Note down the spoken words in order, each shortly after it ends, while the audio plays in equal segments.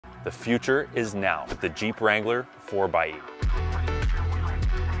The future is now with the Jeep Wrangler 4XE.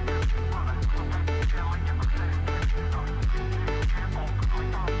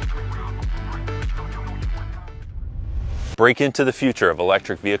 Break into the future of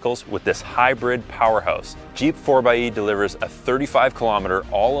electric vehicles with this hybrid powerhouse. Jeep 4XE delivers a 35-kilometer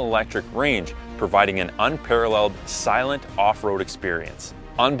all-electric range, providing an unparalleled silent off-road experience.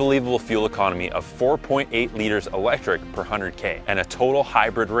 Unbelievable fuel economy of 4.8 liters electric per 100K and a total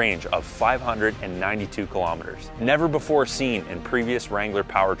hybrid range of 592 kilometers. Never before seen in previous Wrangler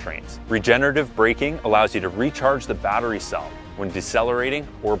powertrains. Regenerative braking allows you to recharge the battery cell when decelerating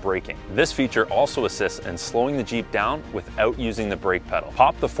or braking. This feature also assists in slowing the Jeep down without using the brake pedal.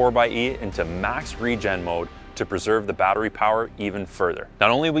 Pop the 4XE into max regen mode to preserve the battery power even further.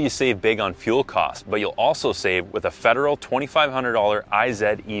 Not only will you save big on fuel costs, but you'll also save with a federal $2,500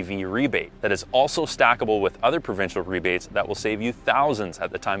 IZEV rebate that is also stackable with other provincial rebates that will save you thousands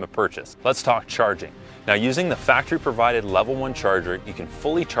at the time of purchase. Let's talk charging. Now, using the factory-provided Level 1 charger, you can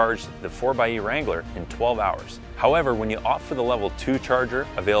fully charge the 4XE Wrangler in 12 hours. However, when you opt for the Level 2 charger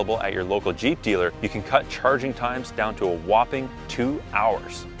available at your local Jeep dealer, you can cut charging times down to a whopping 2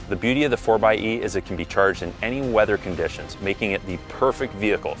 hours. The beauty of the 4XE is it can be charged in any weather conditions, making it the perfect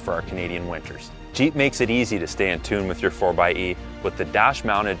vehicle for our Canadian winters. Jeep makes it easy to stay in tune with your 4XE with the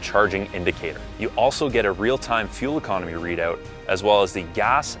dash-mounted charging indicator. You also get a real-time fuel economy readout, as well as the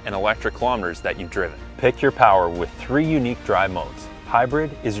gas and electric kilometers that you've driven. Pick your power with 3 unique drive modes.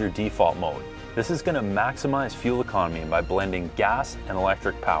 Hybrid is your default mode. This is going to maximize fuel economy by blending gas and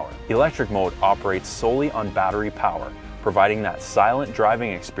electric power. The electric mode operates solely on battery power, providing that silent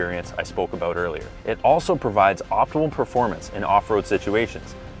driving experience I spoke about earlier. It also provides optimal performance in off-road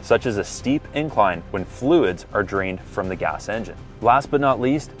situations, such as a steep incline when fluids are drained from the gas engine. Last but not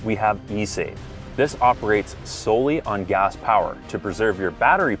least, we have eSave. This operates solely on gas power to preserve your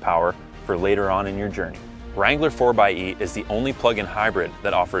battery power for later on in your journey. Wrangler 4XE is the only plug-in hybrid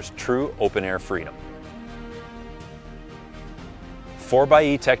that offers true open-air freedom.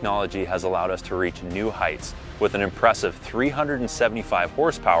 4XE technology has allowed us to reach new heights with an impressive 375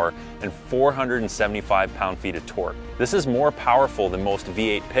 horsepower and 475 pound-feet of torque. This is more powerful than most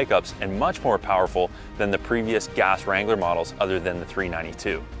V8 pickups and much more powerful than the previous gas Wrangler models other than the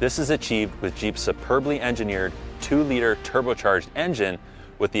 392. This is achieved with Jeep's superbly engineered 2-liter turbocharged engine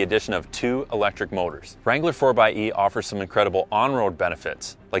with the addition of 2 electric motors. Wrangler 4XE offers some incredible on-road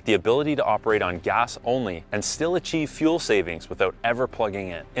benefits, like the ability to operate on gas only and still achieve fuel savings without ever plugging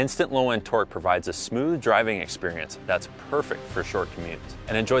in. Instant low-end torque provides a smooth driving experience that's perfect for short commutes.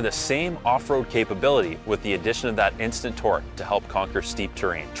 And enjoy the same off-road capability with the addition of that instant torque to help conquer steep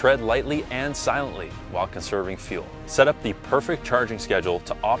terrain. Tread lightly and silently while conserving fuel. Set up the perfect charging schedule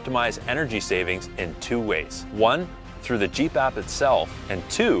to optimize energy savings in 2 ways. 1, through the Jeep app itself, and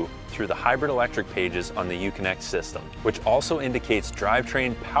 2, through the hybrid electric pages on the Uconnect system, which also indicates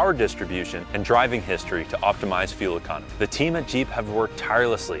drivetrain power distribution and driving history to optimize fuel economy. The team at Jeep have worked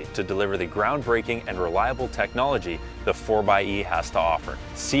tirelessly to deliver the groundbreaking and reliable technology the 4XE has to offer.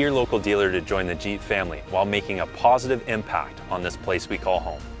 See your local dealer to join the Jeep family while making a positive impact on this place we call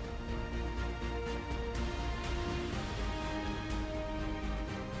home.